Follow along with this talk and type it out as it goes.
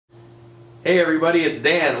Hey everybody, it's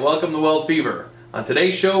Dan. Welcome to Weld Fever. On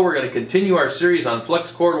today's show we're going to continue our series on flux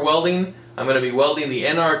cord welding. I'm going to be welding the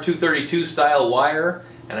NR232 style wire,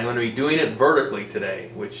 and I'm going to be doing it vertically today,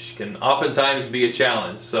 which can oftentimes be a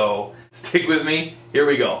challenge. So stick with me, here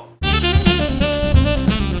we go.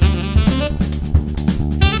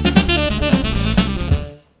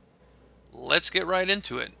 Let's get right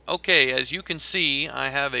into it. Okay, as you can see, I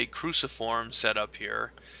have a cruciform set up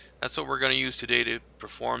here. That's what we're going to use today to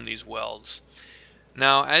perform these welds.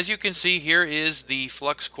 Now, as you can see, here is the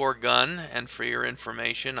flux core gun, and for your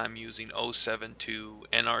information, I'm using 072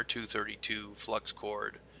 NR232 flux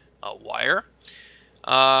cord wire.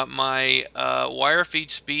 My wire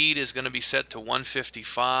feed speed is going to be set to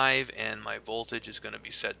 155, and my voltage is going to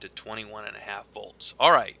be set to 21.5 volts.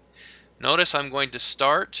 All right. Notice I'm going to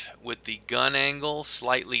start with the gun angle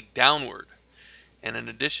slightly downward. And in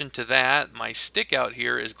addition to that, my stick out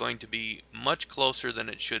here is going to be much closer than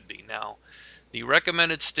it should be. Now, the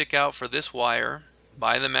recommended stick out for this wire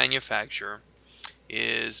by the manufacturer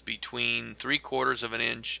is between 3/4 of an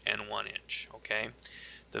inch and 1 inch. Okay,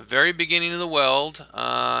 the very beginning of the weld,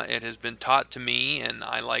 it has been taught to me, and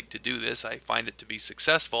I like to do this, I find it to be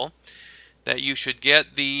successful, that you should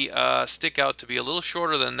get the stick out to be a little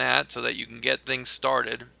shorter than that so that you can get things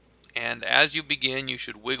started. And as you begin, you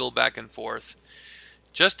should wiggle back and forth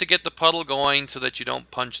just to get the puddle going so that you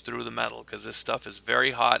don't punch through the metal, because this stuff is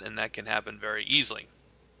very hot and that can happen very easily.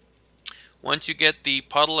 Once you get the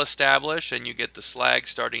puddle established and you get the slag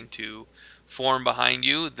starting to form behind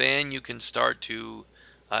you, then you can start to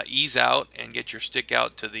ease out and get your stick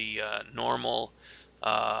out to the normal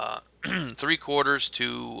 3/4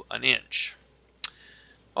 to an inch.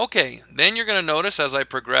 Okay, then you're going to notice as I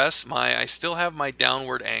progress, I still have my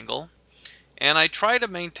downward angle, and I try to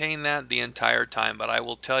maintain that the entire time. But I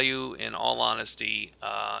will tell you, in all honesty,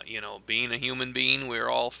 being a human being, we're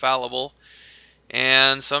all fallible,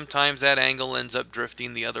 and sometimes that angle ends up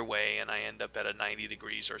drifting the other way, and I end up at a 90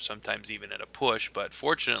 degrees or sometimes even at a push. But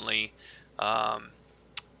fortunately,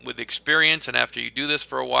 with experience and after you do this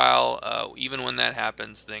for a while, even when that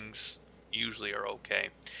happens, things usually are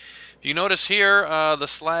okay. If you notice here, the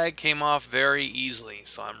slag came off very easily,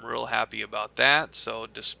 so I'm real happy about that. So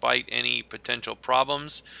despite any potential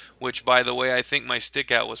problems, which by the way, I think my stick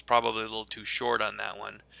out was probably a little too short on that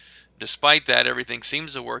one, despite that, everything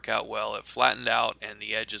seems to work out well. It flattened out and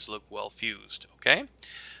the edges look well fused. Okay,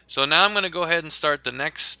 so now I'm going to go ahead and start the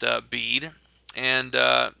next bead. And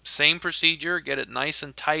same procedure, get it nice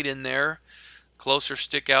and tight in there, closer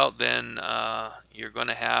stick out than you're going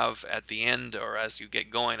to have at the end, or as you get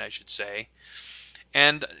going, I should say.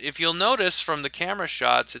 And if you'll notice from the camera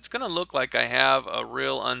shots, it's going to look like I have a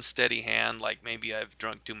real unsteady hand, like maybe I've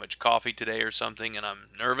drunk too much coffee today or something and I'm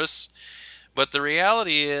nervous. But the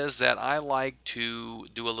reality is that I like to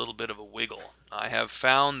do a little bit of a wiggle. I have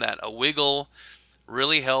found that a wiggle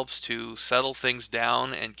really helps to settle things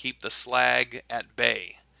down and keep the slag at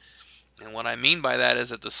bay. And what I mean by that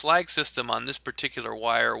is that the slag system on this particular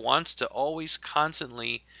wire wants to always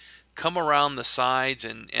constantly come around the sides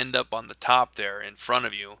and end up on the top there in front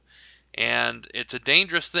of you. And it's a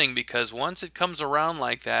dangerous thing, because once it comes around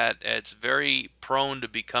like that, it's very prone to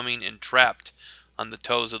becoming entrapped on the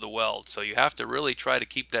toes of the weld. So you have to really try to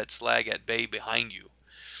keep that slag at bay behind you.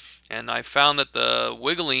 And I found that the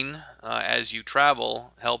wiggling as you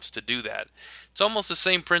travel helps to do that. It's almost the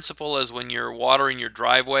same principle as when you're watering your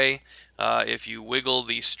driveway. If you wiggle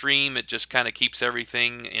the stream, it just kind of keeps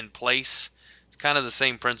everything in place. It's kind of the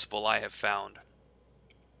same principle I have found.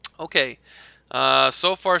 Okay,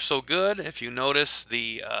 so far so good. If you notice,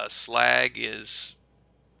 the slag is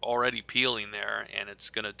already peeling there, and it's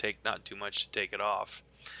going to take not too much to take it off.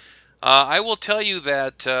 I will tell you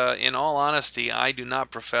that, in all honesty, I do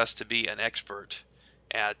not profess to be an expert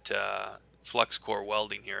at flux core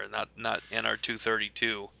welding here, not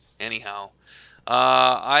NR232 anyhow.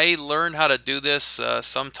 I learned how to do this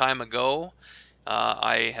some time ago.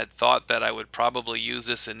 I had thought that I would probably use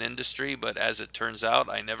this in industry, but as it turns out,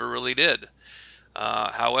 I never really did.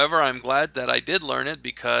 However, I'm glad that I did learn it,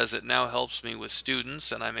 because it now helps me with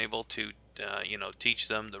students, and I'm able to teach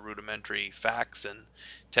them the rudimentary facts and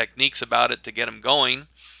techniques about it to get them going.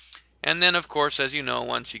 And then, of course, as you know,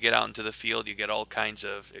 once you get out into the field, you get all kinds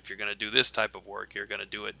of, if you're going to do this type of work, you're going to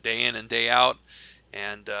do it day in and day out,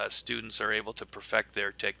 and students are able to perfect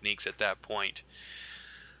their techniques at that point.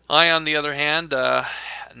 I, on the other hand,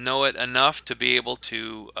 know it enough to be able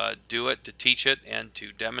to do it, to teach it, and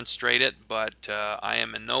to demonstrate it, but I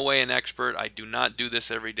am in no way an expert. I do not do this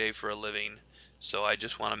every day for a living. So I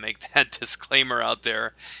just want to make that disclaimer out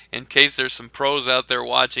there in case there's some pros out there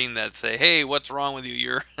watching that say, hey, what's wrong with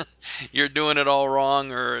you? You're doing it all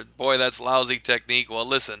wrong, or boy, that's lousy technique. Well,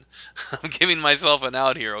 listen, I'm giving myself an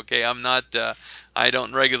out here, okay? I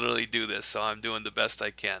don't regularly do this, so I'm doing the best I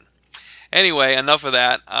can. Anyway, enough of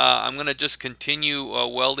that. I'm going to just continue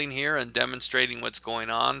welding here and demonstrating what's going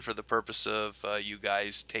on for the purpose of you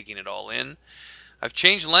guys taking it all in. I've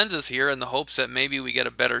changed lenses here in the hopes that maybe we get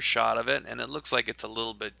a better shot of it, and it looks like it's a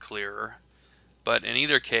little bit clearer. But in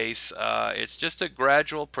either case, it's just a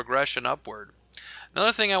gradual progression upward.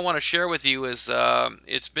 Another thing I want to share with you is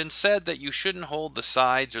it's been said that you shouldn't hold the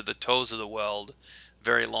sides or the toes of the weld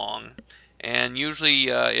very long. And usually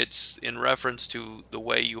it's in reference to the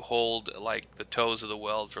way you hold like the toes of the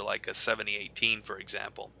weld for like a 7018, for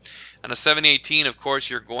example. On a 7018, of course,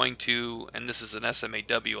 you're going to, and this is an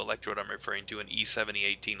SMAW electrode I'm referring to, an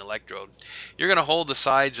E7018 electrode. You're going to hold the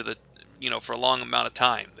sides of the, for a long amount of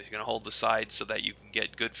time. You're going to hold the sides so that you can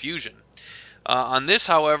get good fusion. On this,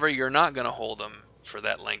 however, you're not going to hold them for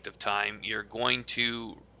that length of time. You're going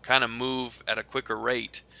to kind of move at a quicker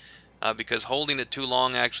rate. Because holding it too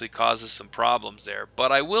long actually causes some problems there.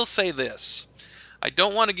 But I will say this. I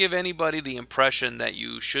don't want to give anybody the impression that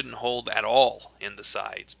you shouldn't hold at all in the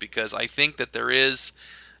sides, because I think that there is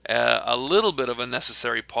a little bit of a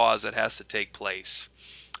necessary pause that has to take place.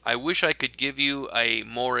 I wish I could give you a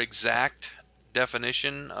more exact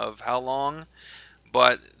definition of how long,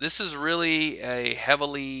 but this is really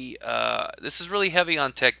heavy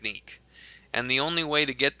on technique. And the only way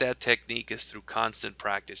to get that technique is through constant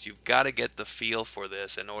practice. You've got to get the feel for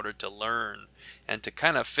this in order to learn and to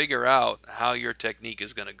kind of figure out how your technique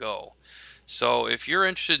is going to go. So if you're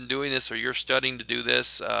interested in doing this, or you're studying to do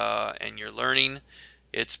this and you're learning,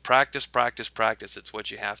 it's practice, practice, practice. It's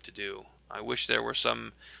what you have to do. I wish there were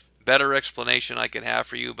some better explanation I could have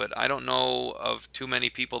for you, but I don't know of too many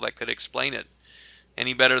people that could explain it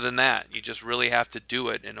any better than that. You just really have to do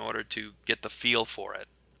it in order to get the feel for it.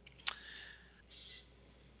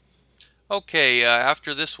 Okay,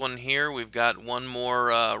 after this one here, we've got one more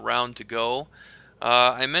round to go.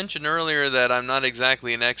 I mentioned earlier that I'm not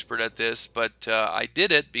exactly an expert at this, but I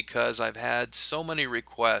did it because I've had so many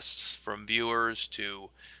requests from viewers to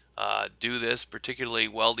do this, particularly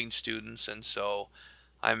welding students, and so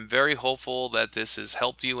I'm very hopeful that this has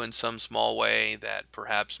helped you in some small way, that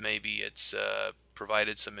perhaps maybe it's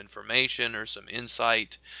provided some information or some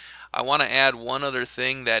insight. I want to add one other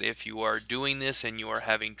thing, that if you are doing this and you are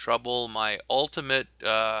having trouble, my ultimate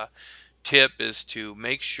tip is to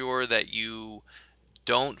make sure that you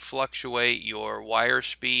don't fluctuate your wire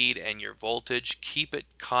speed and your voltage. Keep it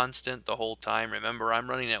constant the whole time. Remember, I'm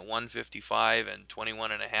running at 155 and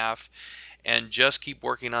 21.5, and just keep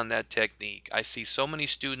working on that technique. I see so many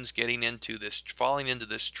students getting into this, falling into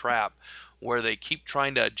this trap where they keep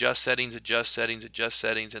trying to adjust settings,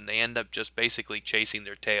 and they end up just basically chasing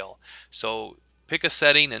their tail. So pick a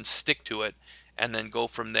setting and stick to it, and then go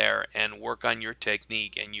from there and work on your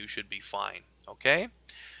technique, and you should be fine. Okay?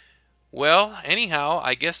 Well, anyhow,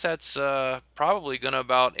 I guess that's probably going to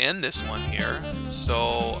about end this one here.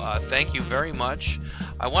 So thank you very much.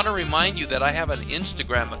 I want to remind you that I have an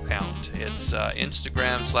Instagram account. It's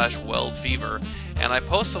Instagram/weldfever, and I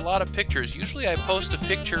post a lot of pictures. Usually I post a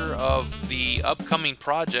picture of the upcoming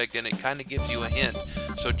project, and it kind of gives you a hint.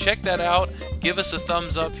 So check that out. Give us a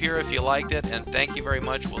thumbs up here if you liked it, and thank you very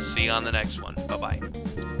much. We'll see you on the next one. Bye-bye.